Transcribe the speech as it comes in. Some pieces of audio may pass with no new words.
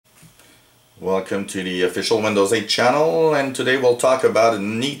Welcome to the official Windows 8 channel, and today we'll talk about a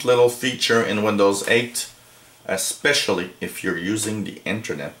neat little feature in Windows 8, especially if you're using the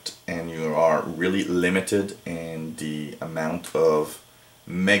internet and you are really limited in the amount of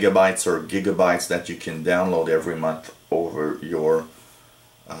megabytes or gigabytes that you can download every month over your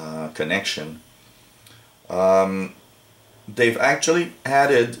connection. They've actually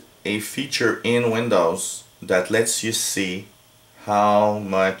added a feature in Windows that lets you see how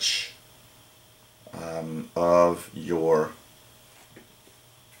much of your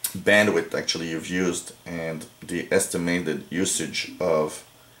bandwidth actually you've used and the estimated usage of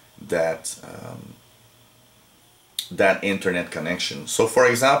that that internet connection. So for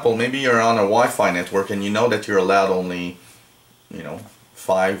example, maybe you're on a Wi-Fi network and you know that you're allowed only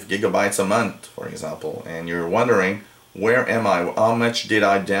 5 gigabytes a month, for example, and you're wondering, where am I? How much did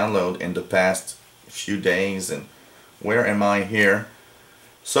I download in the past few days, and where am I here?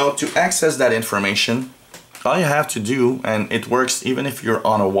 So to access that information, all you have to do, and it works even if you're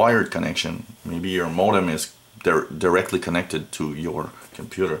on a wired connection, maybe your modem is directly connected to your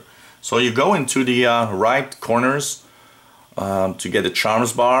computer. So you go into the right corners to get a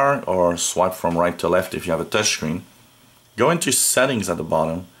charms bar, or swipe from right to left if you have a touchscreen. Go into settings at the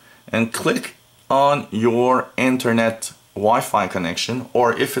bottom and click on your internet Wi-Fi connection,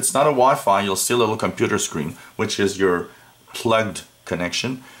 or if it's not a Wi-Fi, you'll see a little computer screen, which is your plugged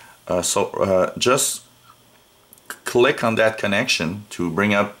connection. Just click on that connection to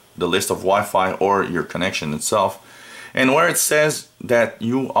bring up the list of Wi-Fi or your connection itself, and where it says that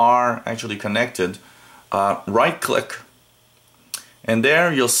you are actually connected, right click, and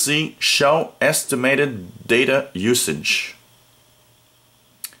there you'll see show estimated data usage.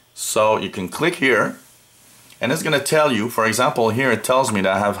 So you can click here and it's going to tell you, for example, here it tells me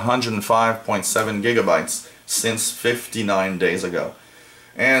that I have 105.7 gigabytes since 59 days ago.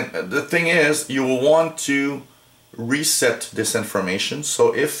 And the thing is, you will want to reset this information.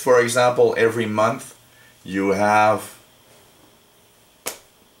 So if, for example, every month you have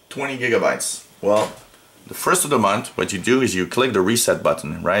 20 gigabytes, well, the first of the month, what you do is you click the reset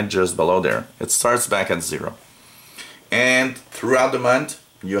button right just below there. It starts back at 0. And throughout the month,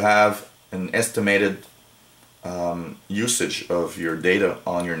 you have an estimated usage of your data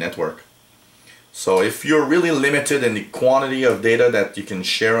on your network. So if you're really limited in the quantity of data that you can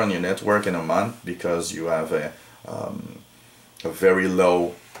share on your network in a month because you have a very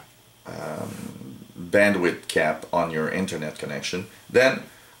low bandwidth cap on your internet connection, then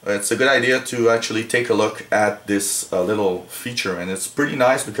it's a good idea to actually take a look at this little feature, and it's pretty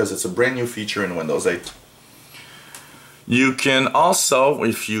nice because it's a brand new feature in Windows 8. You can also,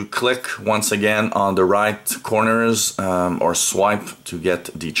 if you click once again on the right corners or swipe to get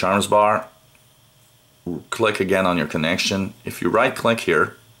the charms bar, click again on your connection. If you right click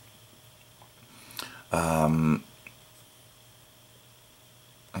here, actually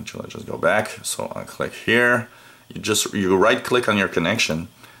I'll just go back, so I click here, you right click on your connection.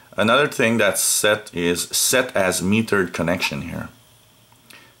 Another thing that's set is set as metered connection here.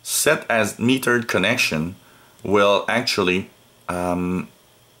 Set as metered connection will actually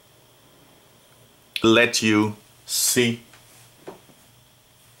let you see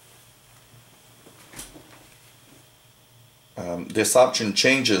this option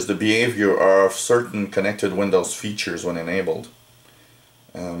changes the behavior of certain connected Windows features when enabled.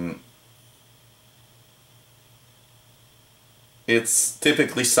 It's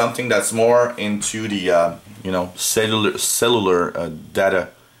typically something that's more into the cellular data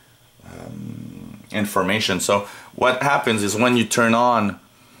information. So what happens is when you turn on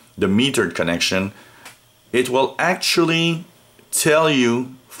the metered connection, it will actually tell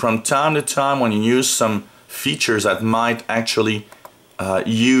you from time to time when you use some features that might actually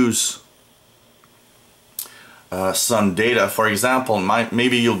use some data. For example,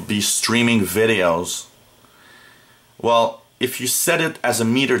 maybe you'll be streaming videos. Well, if you set it as a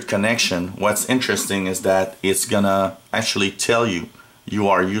metered connection, what's interesting is that it's gonna actually tell you you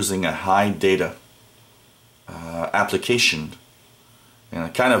are using a high data application,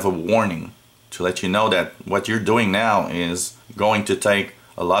 and kind of a warning to let you know that what you're doing now is going to take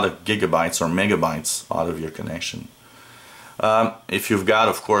a lot of gigabytes or megabytes out of your connection. If you've got,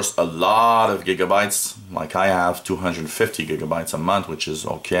 of course, a lot of gigabytes, like I have 250 gigabytes a month, which is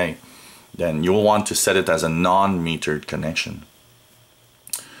okay, then you'll want to set it as a non-metered connection.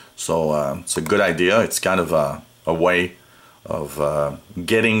 So it's a good idea. It's kind of a way of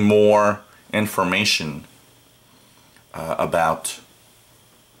getting more information about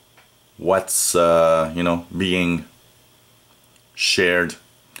what's being shared.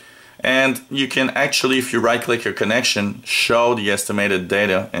 And you can actually, if you right click your connection, show the estimated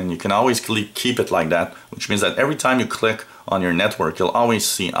data, and you can always keep it like that, which means that every time you click on your network, you'll always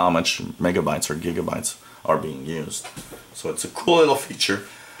see how much megabytes or gigabytes are being used. So it's a cool little feature,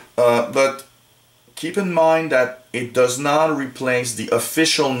 but keep in mind that it does not replace the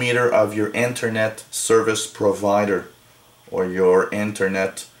official meter of your internet service provider or your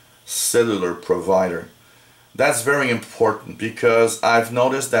internet cellular provider. That's very important, because I've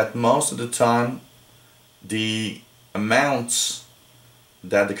noticed that most of the time the amounts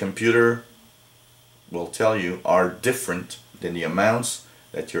that the computer will tell you are different than the amounts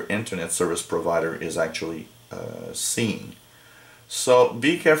that your internet service provider is actually seeing. So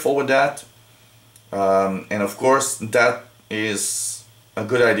be careful with that. And of course, that is a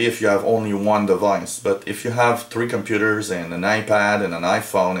good idea if you have only one device. But if you have 3 computers and an iPad and an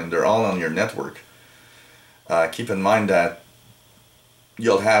iPhone and they're all on your network, keep in mind that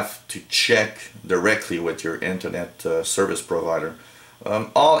you'll have to check directly with your internet service provider.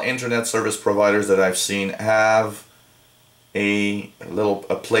 All internet service providers that I've seen have a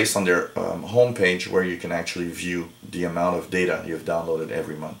place on their homepage where you can actually view the amount of data you've downloaded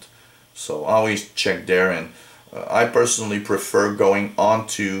every month. So always check there, and I personally prefer going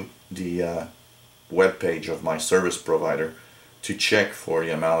onto the web page of my service provider to check for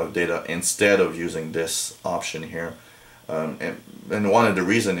the amount of data instead of using this option here. And one of the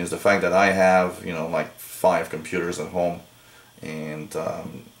reasons is the fact that I have, like 5 computers at home, and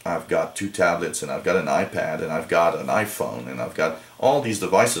I've got 2 tablets, and I've got an iPad, and I've got an iPhone, and I've got all these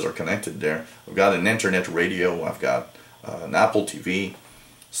devices are connected there. I've got an internet radio, I've got an Apple TV.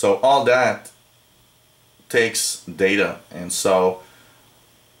 So all that takes data, and so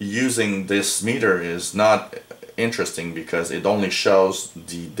using this meter is not interesting because it only shows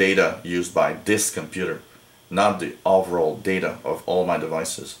the data used by this computer, not the overall data of all my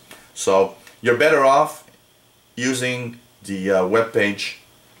devices. So you're better off using the web page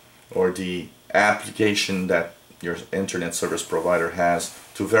or the application that your internet service provider has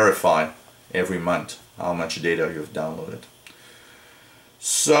to verify every month how much data you've downloaded.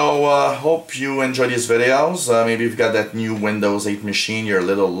 So hope you enjoy these videos. Maybe you've got that new Windows 8 machine, you're a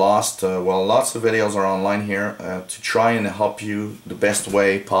little lost. Well, lots of videos are online here to try and help you the best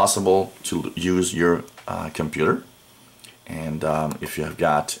way possible to use your computer. And if you have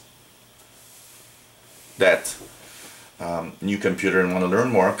got that new computer and want to learn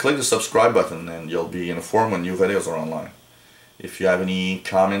more, click the subscribe button and you'll be informed when new videos are online. If you have any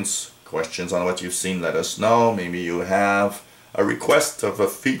comments, questions on what you've seen, let us know. Maybe you have a request of a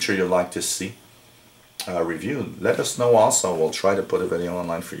feature you'd like to see reviewed, let us know also. We'll try to put a video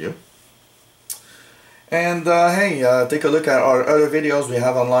online for you. And hey, take a look at our other videos we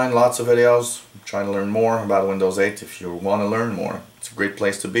have online, lots of videos. Try to learn more about Windows 8 if you want to learn more. It's a great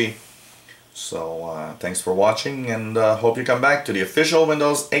place to be. So thanks for watching, and hope you come back to the official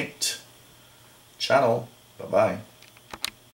Windows 8 channel. Bye-bye.